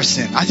enslaved to our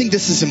sin. I think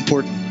this is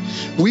important.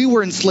 We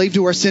were enslaved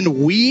to our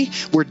sin. We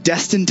were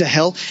destined to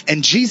hell.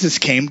 And Jesus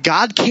came.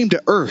 God came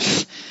to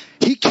earth.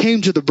 He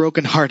came to the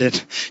brokenhearted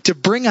to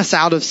bring us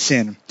out of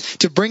sin,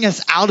 to bring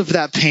us out of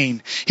that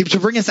pain, to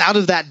bring us out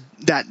of that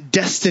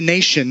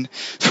destination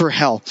for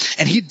hell.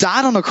 And He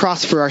died on a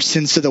cross for our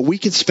sins so that we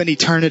could spend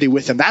eternity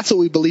with Him. That's what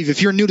we believe.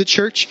 If you're new to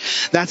church,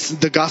 that's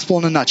the gospel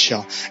in a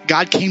nutshell.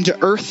 God came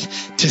to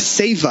earth to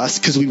save us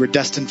because we were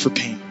destined for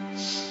pain.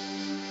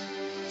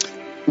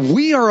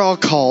 we are all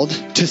called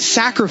to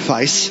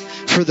sacrifice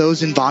for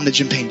those in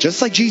bondage and pain,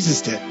 just like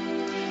Jesus did.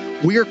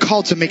 We are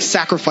called to make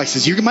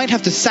sacrifices. You might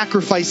have to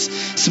sacrifice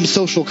some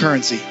social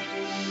currency.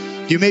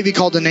 You may be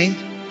called a name.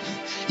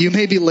 You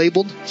may be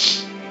labeled.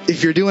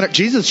 If you're doing it,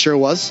 Jesus sure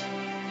was.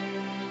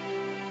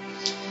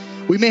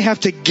 We may have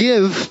to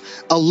give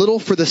a little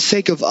for the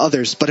sake of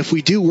others, but if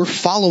we do, we're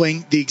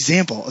following the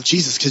example of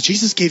Jesus, because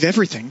Jesus gave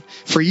everything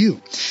for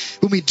you.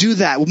 When we do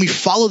that, when we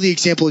follow the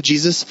example of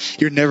Jesus,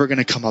 you're never going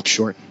to come up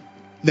short.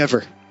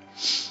 Never.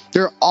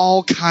 There are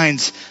all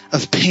kinds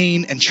of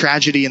pain and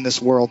tragedy in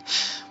this world.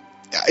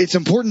 It's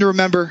important to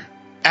remember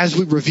as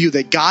we review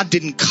that God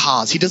didn't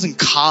cause. He doesn't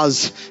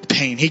cause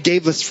pain. He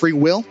gave us free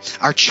will.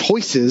 Our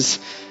choices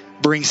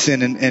bring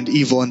sin and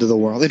evil into the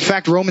world. In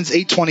fact, Romans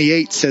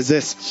 8:28 says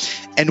this,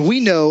 and we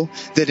know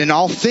that in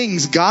all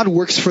things God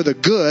works for the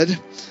good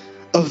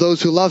of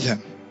those who love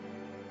him.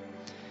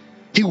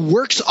 He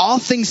works all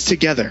things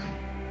together.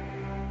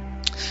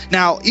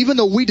 Now, even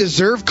though we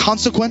deserve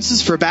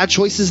consequences for bad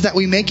choices that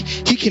we make,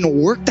 he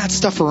can work that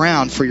stuff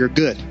around for your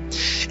good.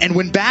 And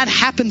when bad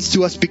happens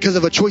to us because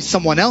of a choice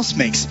someone else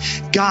makes,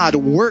 God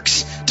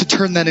works to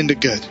turn that into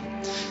good.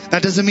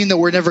 That doesn't mean that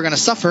we're never going to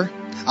suffer.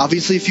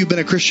 Obviously, if you've been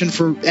a Christian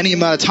for any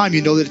amount of time,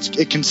 you know that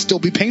it can still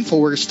be painful.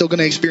 We're still going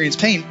to experience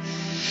pain.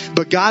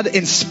 But God,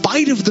 in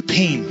spite of the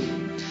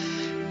pain,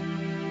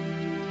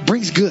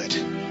 brings good.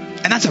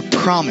 And that's a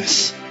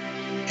promise.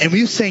 And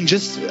we were saying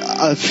just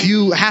a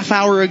half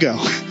hour ago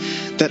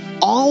that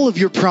all of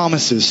your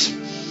promises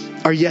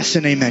are yes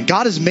and amen.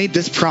 God has made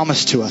this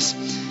promise to us.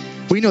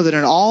 We know that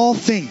in all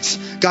things,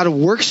 God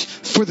works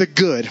for the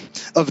good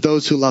of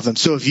those who love him.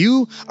 So if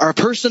you are a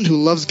person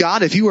who loves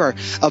God, if you are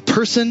a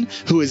person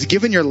who has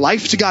given your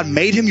life to God,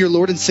 made him your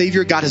Lord and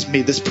Savior, God has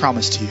made this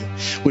promise to you.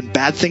 When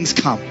bad things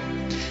come,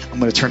 I'm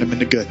going to turn them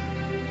into good.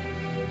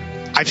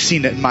 I've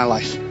seen it in my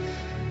life.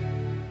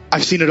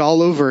 I've seen it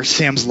all over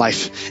Sam's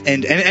life.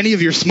 And any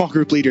of your small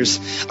group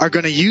leaders are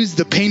going to use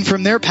the pain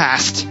from their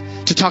past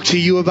to talk to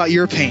you about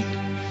your pain.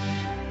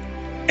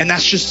 And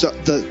that's just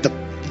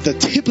the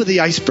tip of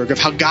the iceberg of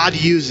how God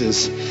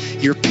uses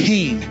your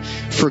pain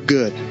for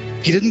good.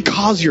 He didn't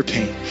cause your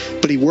pain,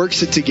 but he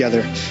works it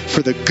together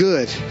for the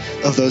good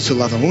of those who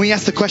love him. When we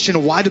ask the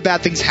question, why do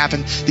bad things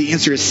happen? The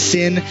answer is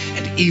sin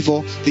and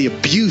evil, the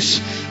abuse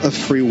of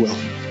free will.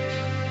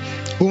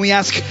 When we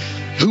ask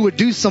who would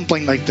do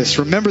something like this,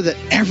 remember that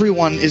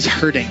everyone is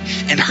hurting,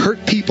 and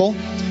hurt people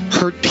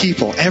hurt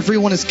people.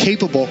 Everyone is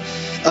capable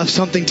of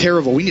something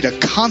terrible. We need to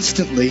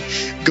constantly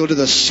go to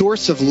the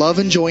source of love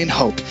and joy and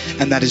hope,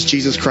 and that is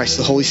Jesus Christ,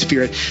 the Holy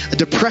Spirit.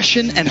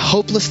 Depression and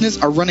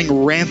hopelessness are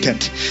running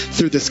rampant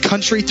through this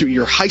country, through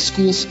your high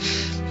schools,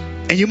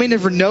 and you may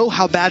never know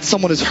how bad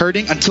someone is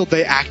hurting until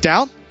they act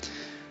out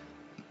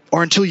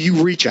or until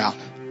you reach out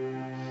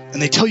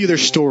and they tell you their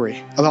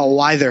story about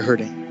why they're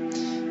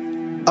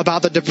hurting,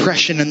 about the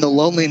depression and the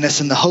loneliness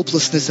and the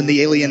hopelessness and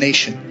the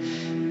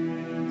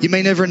alienation. You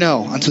may never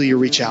know until you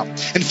reach out.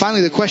 And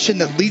finally, the question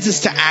that leads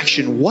us to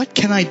action: what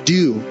can I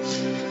do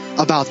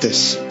about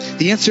this?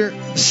 The answer,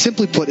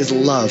 simply put, is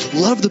love.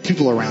 Love the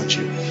people around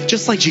you.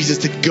 Just like Jesus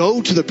did,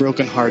 go to the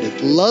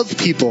brokenhearted. Love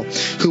people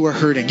who are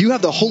hurting. You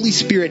have the Holy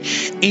Spirit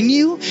in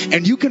you,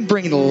 and you can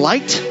bring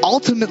light,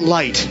 ultimate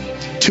light,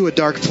 to a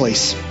dark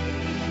place.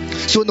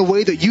 So in the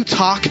way that you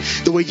talk,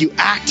 the way you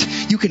act,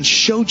 you can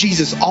show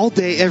Jesus all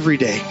day, every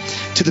day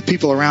to the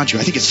people around you.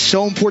 I think it's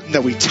so important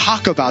that we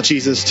talk about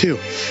Jesus too.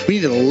 We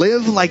need to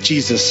live like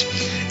Jesus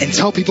and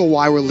tell people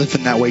why we're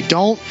living that way.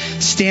 Don't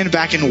stand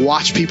back and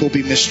watch people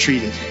be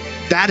mistreated.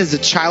 That is a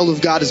child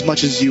of God as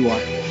much as you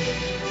are.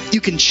 You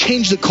can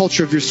change the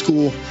culture of your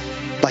school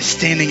by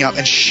standing up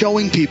and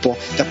showing people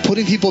that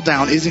putting people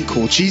down isn't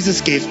cool.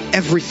 Jesus gave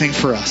everything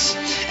for us.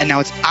 And now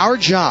it's our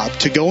job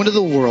to go into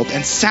the world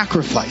and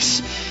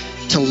sacrifice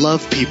to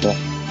love people.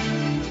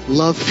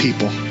 Love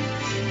people.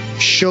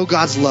 Show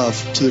God's love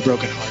to the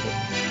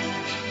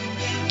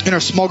brokenhearted. In our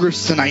small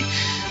groups tonight,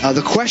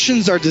 the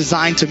questions are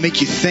designed to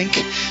make you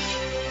think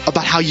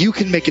about how you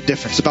can make a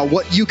difference, about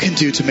what you can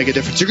do to make a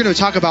difference. You're going to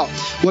talk about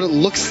what it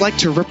looks like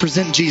to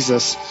represent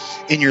Jesus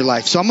in your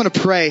life. So I'm going to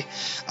pray, and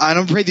I'm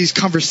going to pray these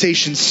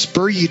conversations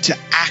spur you to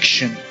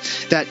action,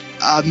 that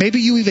maybe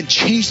you even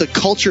change the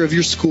culture of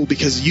your school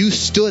because you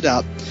stood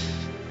up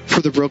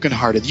for the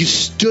brokenhearted. You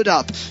stood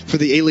up for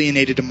the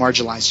alienated and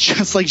marginalized.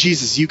 Just like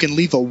Jesus, you can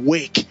leave a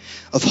wake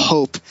of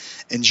hope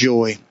and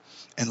joy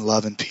and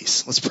love and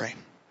peace. Let's pray.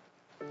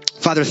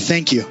 Father,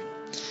 thank you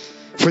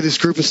for this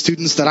group of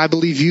students that I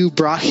believe you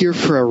brought here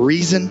for a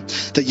reason,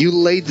 that you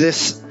laid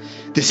this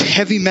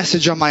heavy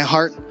message on my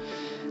heart,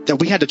 that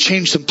we had to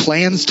change some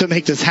plans to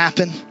make this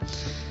happen.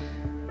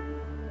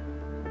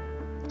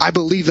 I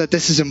believe that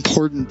this is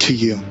important to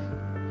you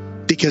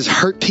because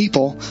hurt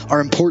people are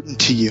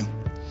important to you.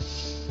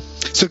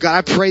 So God,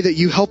 I pray that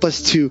you help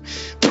us to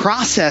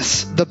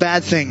process the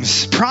bad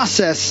things,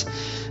 process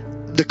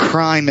the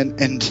crime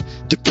and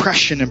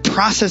depression, and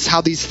process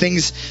how these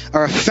things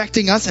are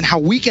affecting us and how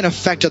we can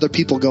affect other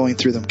people going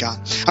through them, God.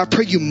 I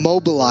pray you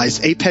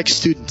mobilize Apex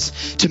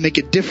students to make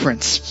a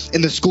difference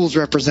in the schools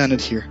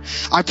represented here.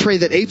 I pray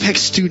that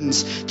Apex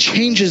students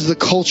changes the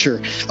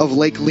culture of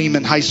Lake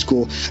Lehman High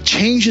School,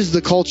 changes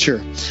the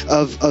culture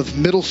of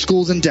middle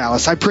schools in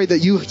Dallas. I pray that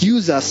you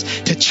use us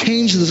to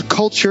change the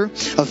culture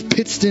of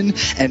Pittston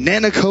and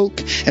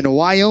Nanacoke and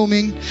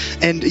Wyoming,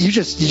 and you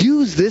just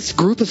use this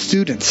group of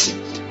students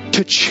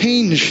to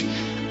change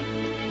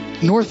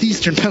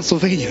northeastern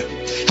Pennsylvania.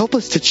 Help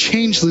us to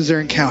change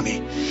Luzerne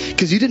County,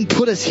 because you didn't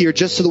put us here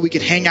just so that we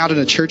could hang out in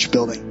a church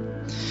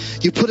building.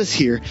 You put us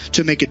here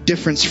to make a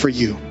difference for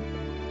you,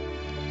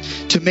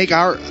 to make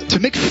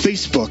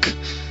Facebook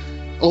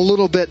a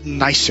little bit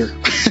nicer,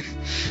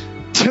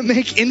 to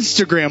make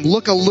Instagram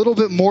look a little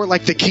bit more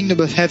like the kingdom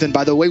of heaven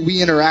by the way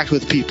we interact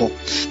with people,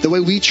 the way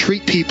we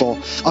treat people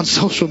on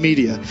social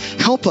media.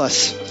 Help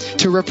us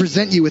to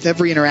represent you with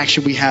every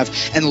interaction we have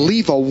and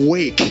leave a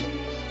wake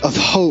of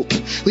hope,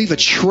 leave a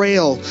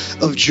trail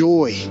of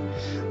joy,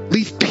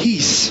 leave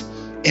peace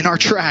in our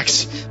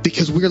tracks,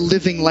 because we're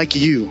living like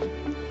you.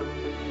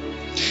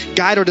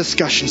 Guide our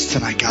discussions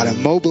tonight, God,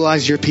 and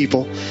mobilize your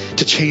people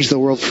to change the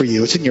world for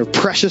you. It's in your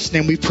precious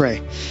name we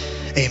pray.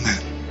 Amen.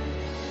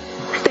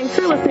 Thanks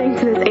for listening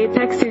to this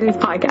Apex Students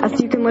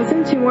podcast. You can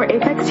listen to more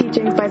Apex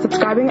teachings by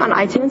subscribing on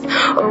iTunes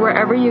or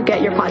wherever you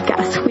get your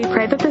podcasts. We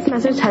pray that this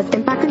message has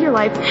impacted your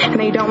life and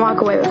that you don't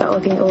walk away without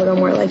looking a little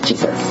more like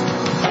Jesus.